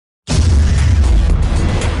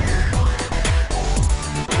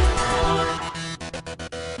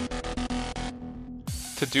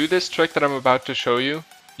do this trick that I'm about to show you,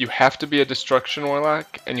 you have to be a Destruction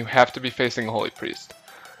Warlock and you have to be facing a Holy Priest.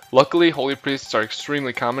 Luckily, Holy Priests are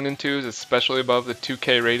extremely common in 2s, especially above the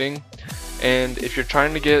 2k rating, and if you're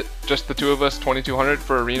trying to get just the two of us 2200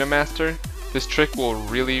 for Arena Master, this trick will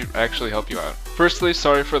really actually help you out. Firstly,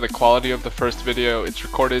 sorry for the quality of the first video. It's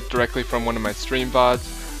recorded directly from one of my stream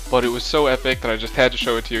VODs, but it was so epic that I just had to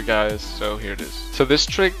show it to you guys, so here it is. So this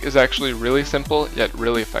trick is actually really simple, yet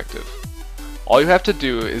really effective. All you have to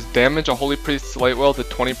do is damage a Holy Priest's light well to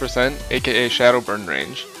 20%, aka Shadow Burn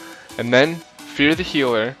range, and then Fear the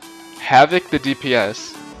Healer, Havoc the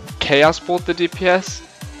DPS, Chaos Bolt the DPS,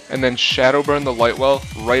 and then Shadow Burn the light well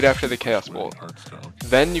right after the Chaos Bolt.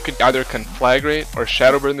 Then you can either Conflagrate or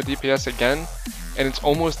Shadow Burn the DPS again, and it's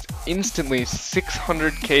almost instantly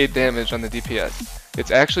 600k damage on the DPS.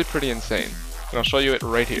 It's actually pretty insane, and I'll show you it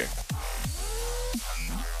right here.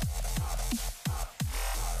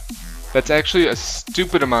 That's actually a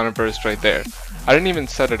stupid amount of burst right there. I didn't even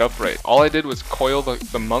set it up right. All I did was coil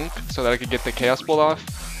the monk so that I could get the Chaos Bolt off,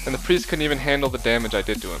 and the priest couldn't even handle the damage I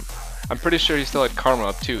did to him. I'm pretty sure he still had Karma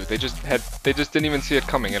up too. They just didn't even see it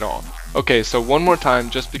coming at all. Okay, so one more time,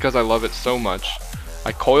 just because I love it so much,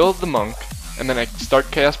 I coil the monk, and then I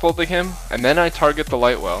start Chaos Bolting him, and then I target the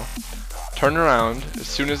light well. Turn around as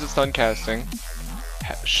soon as it's done casting.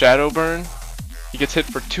 Shadow Burn. He gets hit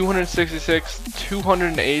for 266,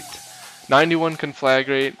 208, 91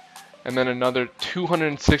 Conflagrate, and then another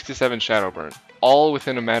 267 Shadow Burn. All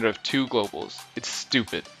within a matter of 2 globals. It's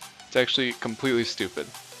stupid. It's actually completely stupid.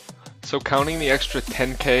 So counting the extra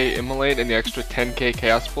 10k Immolate and the extra 10k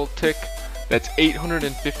Chaos Bolt tick, that's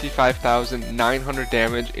 855,900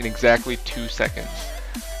 damage in exactly 2 seconds.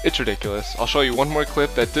 It's ridiculous. I'll show you one more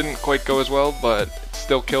clip that didn't quite go as well, but it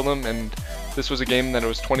still killed him, and this was a game that it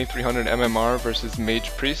was 2300 MMR versus Mage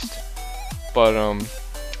Priest. But I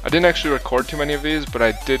didn't actually record too many of these, but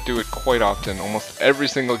I did do it quite often. Almost every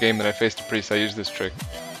single game that I faced a priest, I used this trick.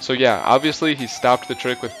 So yeah, obviously he stopped the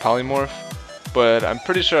trick with Polymorph, but I'm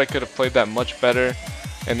pretty sure I could have played that much better,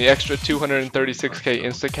 and the extra 236k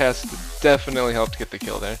instacast definitely helped get the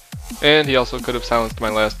kill there. And he also could have silenced my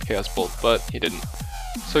last Chaos Bolt, but he didn't.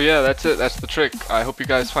 So yeah, that's it. That's the trick. I hope you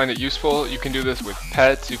guys find it useful. You can do this with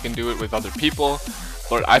pets, you can do it with other people,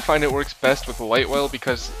 but I find it works best with the Light Well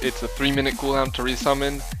because it's a 3-minute cooldown to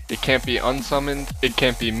resummon, it can't be unsummoned, it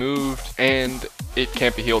can't be moved, and it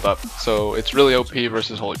can't be healed up. So it's really OP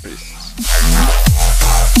versus Holy Priests.